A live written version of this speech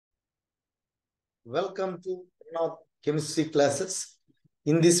Welcome to chemistry classes.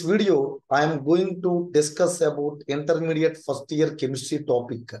 In this video, I am going to discuss about intermediate first year chemistry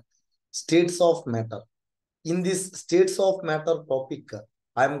topic, states of matter. In this states of matter topic,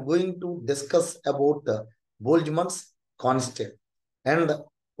 I am going to discuss about Boltzmann's constant. And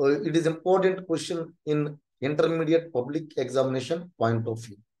it is important question in intermediate public examination point of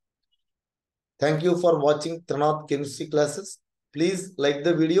view. Thank you for watching Trinath chemistry classes. Please like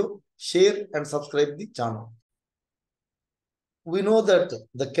the video, share and subscribe the channel. We know that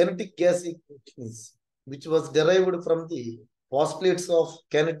the kinetic gas equation which was derived from the postulates of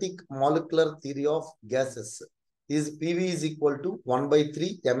kinetic molecular theory of gases is PV is equal to 1 by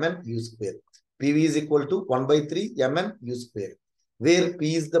 3 mn u square. PV is equal to 1 by 3 mn u square, where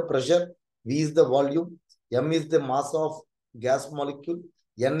P is the pressure, V is the volume, M is the mass of gas molecule,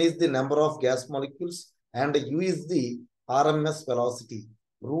 N is the number of gas molecules, and U is the RMS velocity,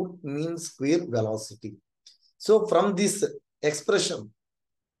 root mean square velocity. So from this expression,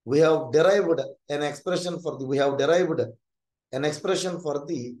 we have derived an expression for the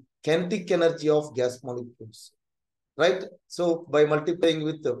kinetic energy of gas molecules, right? So by multiplying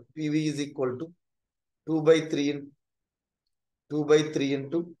with PV is equal to 2 by 3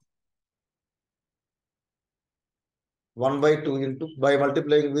 into 1 by 2 into by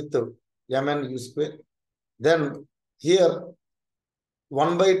multiplying with mn u square. Then here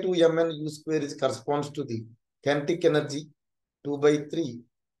 1 by 2 mn u square is corresponds to the kinetic energy 2 by 3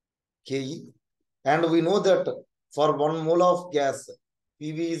 Ke. And we know that for 1 mole of gas,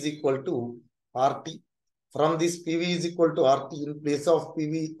 PV is equal to RT. From this PV is equal to RT, in place of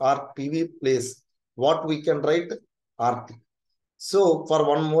PV or PV place, what we can write? RT. So for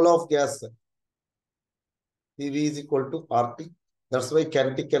 1 mole of gas, PV is equal to RT. That's why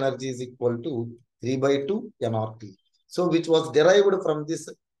kinetic energy is equal to 3 by 2 nRT. So which was derived from this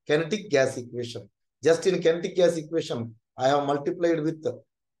kinetic gas equation. Just in kinetic gas equation, I have multiplied with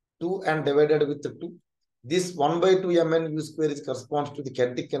 2 and divided with 2. This 1 by 2 mn u square is corresponds to the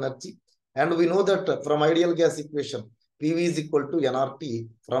kinetic energy. And we know that from ideal gas equation, PV is equal to nRT.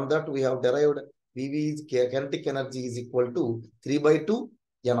 From that, we have derived PV is kinetic energy is equal to 3 by 2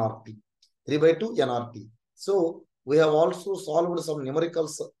 nRT. 3 by 2 nRT. So we have also solved some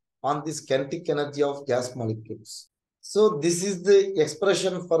numericals on this kinetic energy of gas molecules. So this is the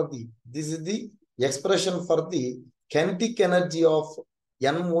expression for the kinetic energy of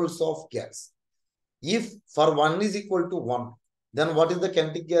n moles of gas. If for 1 is equal to 1, then what is the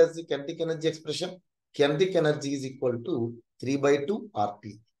kinetic energy expression? Kinetic energy is equal to 3 by 2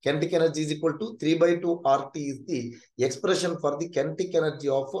 RT. Kinetic energy is equal to 3 by 2 RT is the expression for the kinetic energy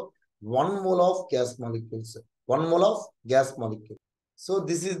of 1 mole of gas molecules. 1 mole of gas molecule. So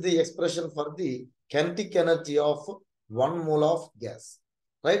this is the expression for the kinetic energy of 1 mole of gas.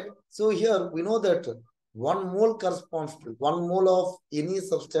 Right? So here we know that 1 mole corresponds to 1 mole of any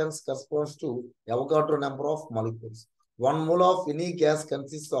substance corresponds to Avogadro number of molecules. 1 mole of any gas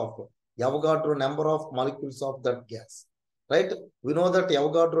consists of Avogadro number of molecules of that gas. Right? We know that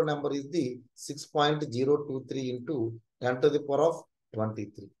Avogadro number is the 6.023 into 10 to the power of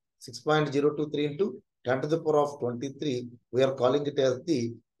 23. 6.023 into 10 to the power of 23. We are calling it as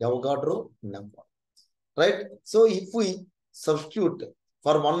the Avogadro number. Right? So if we substitute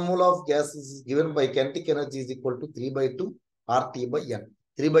for 1 mole of gas is given by kinetic energy is equal to 3 by 2 RT by N.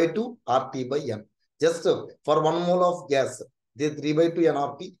 3 by 2 RT by N. Just for 1 mole of gas, the 3 by 2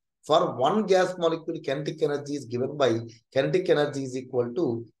 nRT. For 1 gas molecule, kinetic energy is given by kinetic energy is equal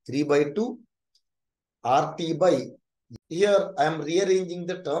to 3 by 2 RT by. Here I am rearranging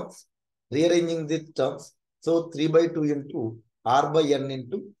the terms. So 3 by 2 into R by N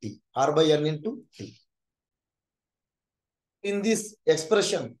into T. R by N into T. In this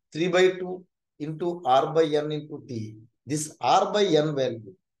expression, 3 by 2 into R by N into T, this R by N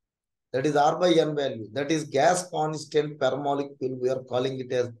value, that is R by N value, that is gas constant per molecule, we are calling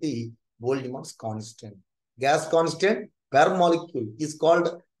it as the Boltzmann's constant. Gas constant per molecule is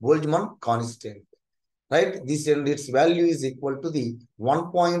called Boltzmann constant. Right? This and its value is equal to the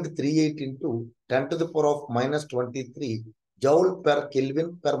 1.38 into 10 to the power of minus 23 joule per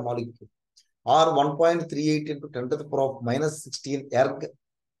Kelvin per molecule, or 1.38 into 10 to the power of minus 16 erg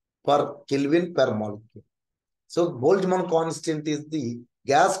per Kelvin per molecule. So Boltzmann constant is the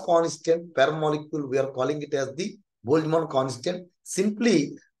gas constant per molecule. We are calling it as the Boltzmann constant.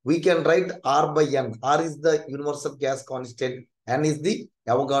 Simply, we can write R by N. R is the universal gas constant. N is the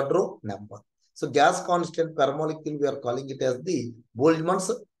Avogadro number. So gas constant per molecule, we are calling it as the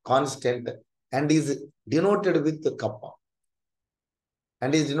Boltzmann's constant and is denoted with the kappa.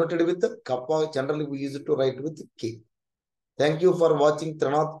 And is denoted with the kappa. Generally, we use it to write with K. Thank you for watching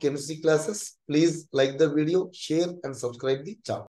Trinath chemistry classes. Please like the video, share and subscribe the channel.